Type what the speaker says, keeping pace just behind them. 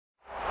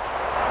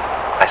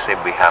I say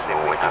be happy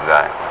with what you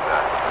got.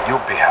 You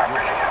be happy.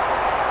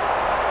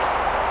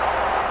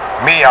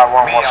 Me, I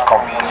want what's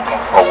coming.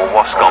 Or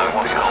what's coming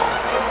to you?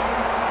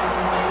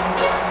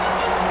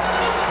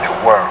 The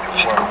world,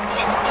 chico.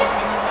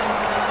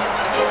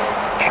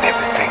 And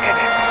everything in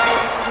it.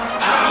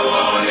 I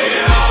want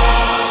it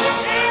all.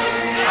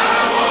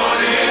 I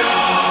want it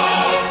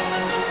all.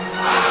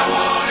 I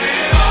want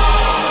it all.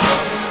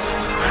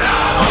 And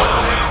I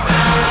want it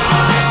now.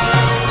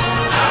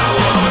 I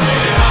want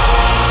it all.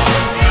 I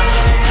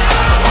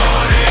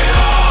want it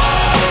all.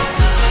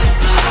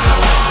 I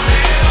want it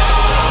all.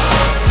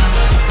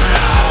 And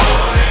I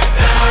want it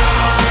now.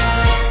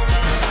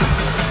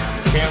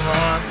 Camera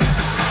on.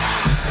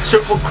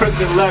 Triple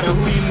crooked letter,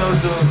 who you know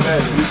doing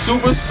better? The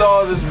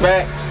superstars is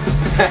back.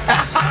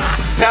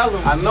 Tell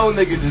them. I know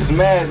niggas is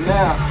mad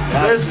now.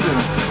 Listen,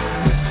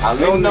 I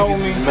know they know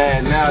niggas me. is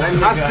mad now. That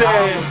nigga I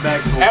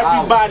said,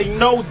 everybody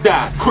know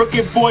that.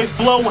 Crooked boy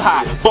flow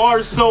hot.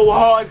 Bars so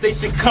hard they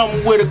should come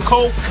with a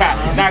cold cot.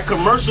 Not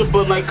commercial,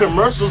 but like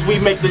commercials, we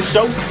make the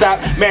show stop.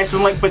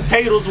 Mashing like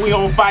potatoes, we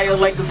on fire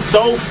like a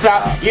stove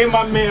top. Yeah,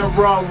 my man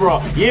raw.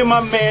 Yeah,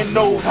 my man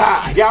no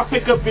hot. Y'all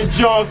pick up your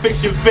jaw and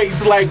fix your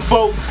face like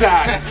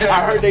Botox.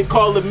 I heard they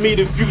calling me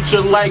the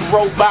future like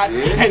robots.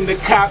 And the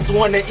cops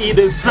wanna eat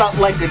us up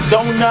like a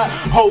donut.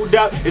 Hold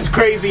up, it's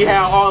crazy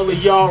how all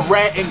of y'all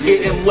ratting,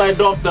 getting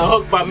let off the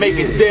hook by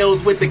making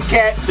deals with the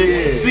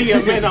captain. See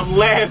him and I'm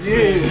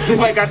laughing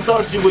like I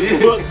thought you was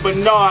booked, but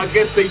no, I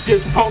guess they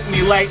just punked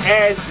me like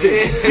Ashton.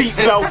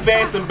 Seatbelt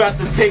fast and about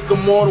to take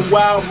them on a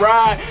wild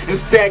ride and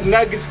stack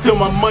nuggets to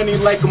my money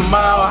like a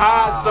mile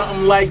high,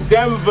 something like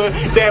Denver.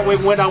 That way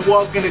when I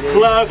walk in the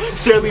club,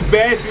 Shirley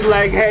Bassey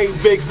like, hey,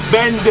 big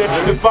spender.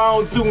 If I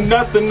don't do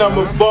nothing, I'm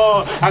a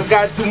ball. I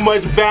got too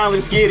much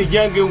balance, yeah, the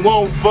youngin'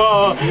 won't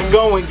fall.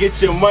 Go and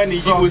get your money,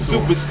 you a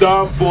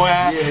superstar, boy.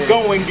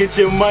 Go and get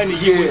your money,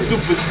 you a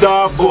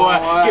superstar, boy.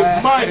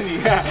 Get money,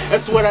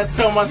 that's what I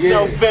tell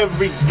myself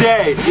every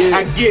day.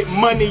 I get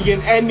money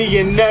in any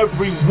and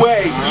every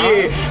way,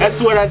 that's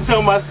what I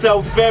tell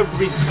myself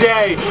every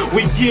day.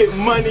 We get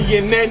money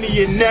in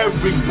any and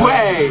every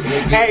way.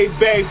 Hey,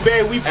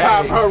 baby, we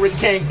pop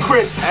Hurricane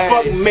Chris.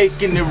 Fuck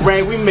making it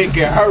rain, we make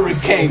it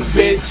hurricane,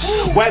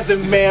 bitch.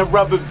 Weatherman,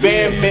 rubber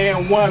band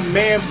man, one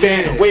man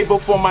band. Way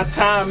before my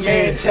time,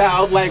 man,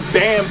 child like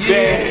Bam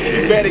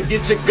Bam. You better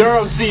get your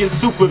girl, she a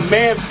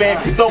Superman fan.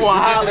 Throw a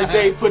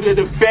holiday, put her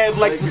to bed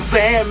like the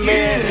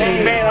Sandman.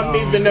 Man, I'm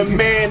even a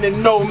man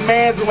in no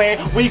man's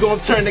land. We gon'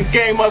 turn the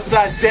game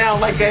upside down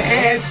like a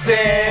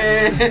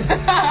handstand.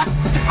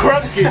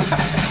 Crooked.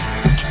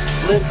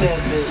 Flip that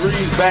bitch.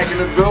 Reed's back in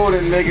the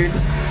building, nigga.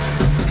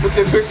 What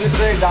the bitches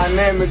say,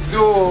 dynamic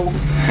duo.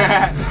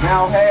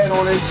 Now head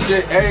on this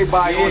shit,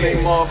 everybody on they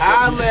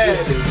motherfucking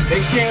shit.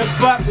 They can't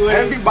fuck with it.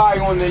 Everybody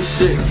on this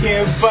shit.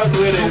 Can't fuck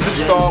with it.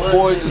 Superstar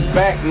boys is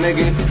back,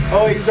 nigga.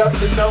 Always up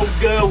to no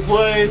good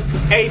wood.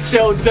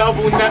 H.O.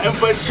 double, nothing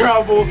but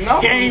trouble.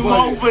 Game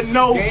over,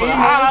 Nova.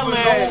 Holla.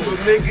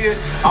 Nigga.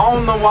 I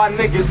don't know why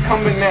niggas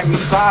coming at me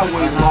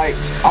sideways. Like,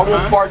 I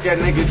won't park that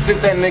nigga, sit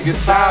that nigga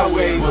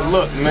sideways. But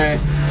look, man.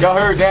 Y'all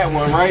heard that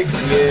one, right?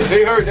 Yeah.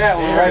 They heard that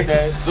one, right?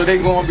 So they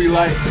gonna be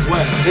like,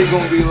 what? They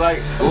gonna be like,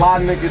 a lot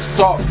of niggas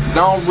talk,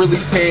 they don't really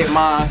pay it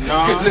mind.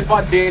 Cause if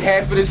I did,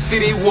 half of the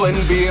city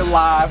wouldn't be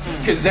alive.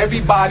 Cause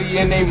everybody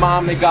and they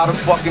mom, they got a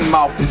fucking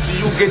mouth. Until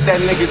you get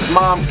that nigga's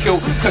mom killed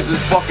cause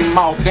his fucking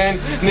mouth, then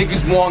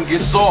niggas wanna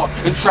get soft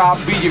and try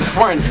to be your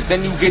friend.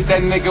 Then you get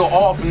that nigga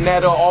off and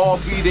that'll all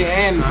be the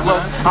end.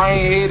 Plus, I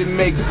ain't here to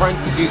make friends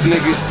with these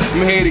niggas.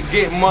 I'm here to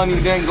get money,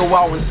 then go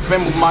out and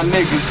spend with my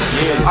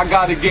niggas. I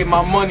gotta get my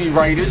money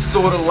right, it's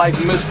sorta like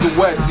Mr.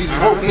 West. These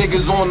broke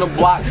niggas on the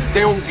block,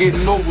 they don't get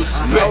no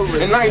respect.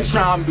 And I ain't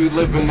trying to be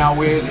living out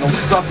here as no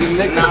sucking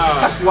nigga.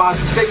 That's why I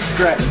stay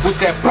strapped with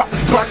that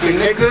bucket,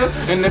 nigga.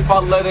 And if I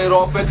let it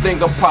off, I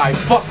think I'll probably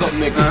fuck up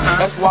niggas.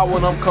 That's why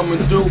when I'm coming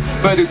through,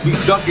 better be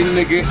ducking,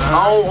 nigga.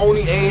 I don't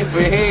only aim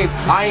for heads,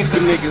 I aim for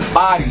niggas'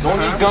 bodies.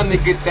 Only gun to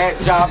get that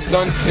job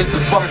done is the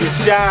fucking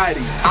shoddy.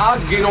 I'll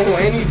get on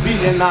any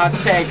beat and I'll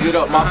tag it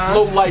up. My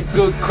flow like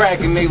good crack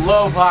and they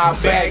love how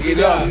I bag it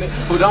up.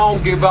 But I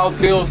don't give out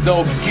deals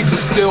though, keep it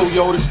still,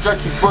 yo. To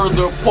stretch you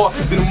further apart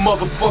than a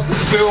motherfucking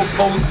field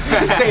post.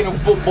 This ain't a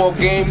football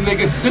game,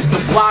 nigga. This the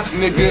block,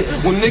 nigga.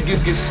 When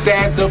niggas get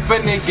stabbed up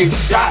and they get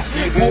shot,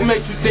 what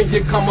makes you think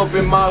you come up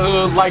in my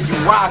hood like you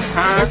rock?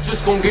 That's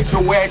just gonna get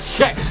your ass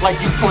checked like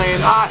you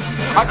playing hot.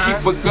 I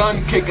keep a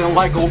gun kicking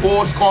like a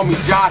horse, call me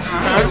Jock.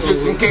 That's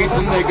just in case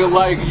a nigga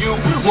like you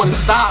wanna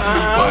stop me,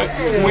 but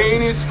we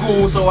ain't in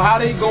school, so how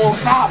they gon'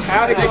 stop?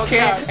 They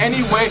can't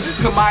anyway,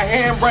 cause my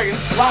handwriting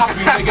sloppy,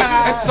 nigga.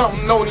 That's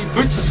something only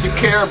bitches should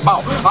care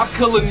about. I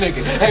kill a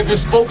nigga, and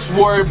his folks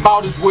worry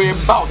about his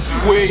whereabouts.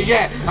 Where he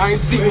at? I ain't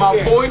seen my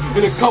boy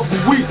in a couple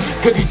weeks,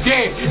 cause he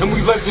dead, and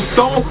we left his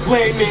dome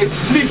laying there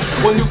sleep.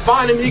 When you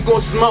find him, he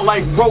gon' smell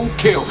like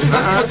roadkill.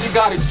 That's cause he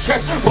got his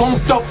chest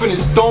bumped up in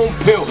his dome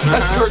pill.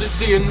 That's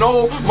courtesy of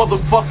no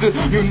motherfucker.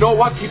 You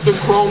know I keep the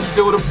chrome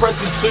still to press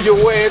it to your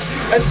ass.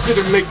 That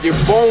shit'll make your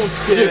bones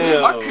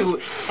chill. I kill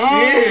it.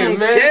 Yeah,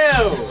 man.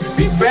 Chill.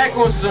 Be back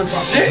on some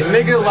shit,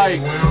 nigga. Like,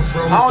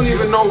 I don't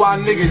even know why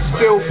niggas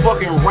still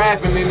fucking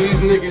rapping and these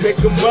niggas Pick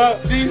 'em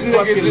up. These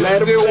Fucking niggas is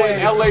let 'em still bang.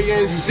 in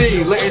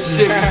LANC, letting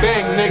shit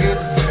bang, nigga.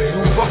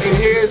 You fucking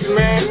hears,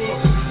 man?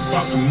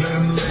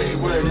 Hey,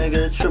 word,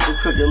 nigga, triple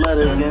crooked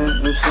letter again,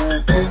 you know what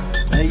I'm saying?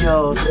 Hey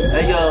yo,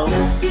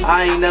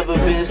 I ain't never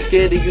been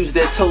scared to use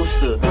that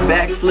toaster.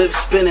 Backflip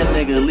spinning,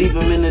 nigga, leave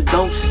him in the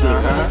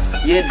dumpster.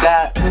 Yeah,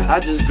 Dot, I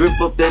just grip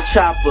up that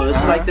chopper.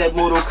 It's like that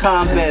Mortal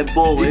Kombat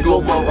boy, it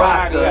go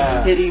Baraka.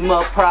 Hit him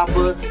up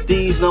proper,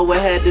 these know it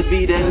had to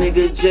be that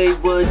nigga J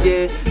Wood,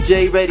 yeah,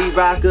 J Ready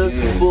Rocker.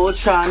 Boy,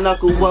 try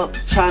knuckle up,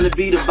 trying to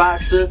be the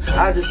boxer.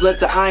 I just let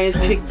the irons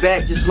kick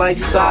back just like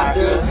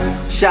soccer.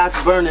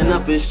 Shots burning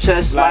up his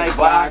chest like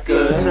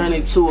vodka. Turn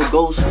him to a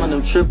ghost when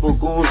them triple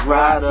goons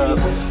ride up.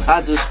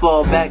 I just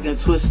fall back and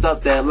twist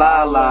up that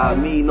la-la.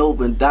 Me and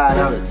Open died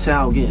out of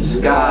town getting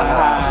sky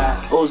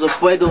high. Oza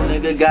Fuego,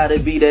 nigga, gotta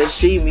be that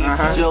she-me.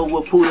 Joe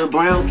with Puda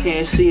Brown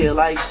can't see it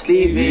like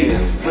Stevie.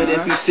 But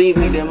if you see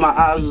me, then my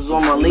eyes was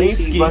on my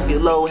Linksy.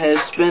 Bucket low, head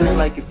spinning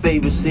like your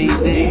favorite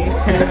CD.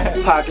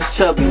 Pockets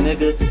chubby,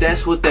 nigga,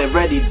 that's what that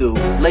ready do.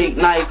 Late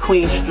night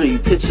Queen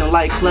Street, pitching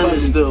like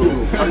Clemens do.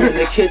 I'm in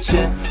the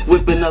kitchen,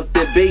 whipping up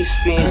that bass.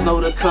 Fiends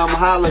know to come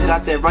holler,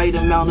 got that right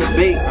amount of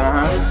bait.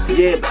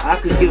 Yeah, but I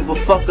could give a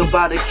fuck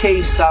about a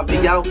case. I'll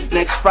be out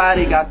next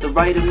Friday, got the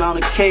right amount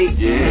of cake.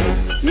 Yeah.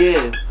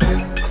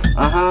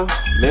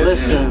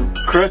 Listen,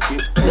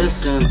 Crooked.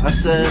 listen, I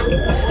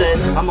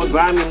said, I'm a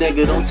grimy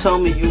nigga, don't tell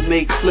me you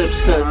make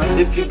flips. Cause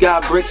if you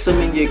got bricks, I'm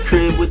in your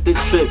crib with the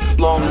trip.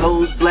 Long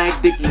nose, black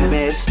dicky,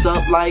 masked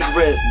up like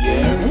Rip.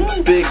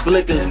 Big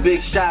blickers,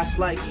 big shots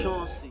like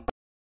Sean.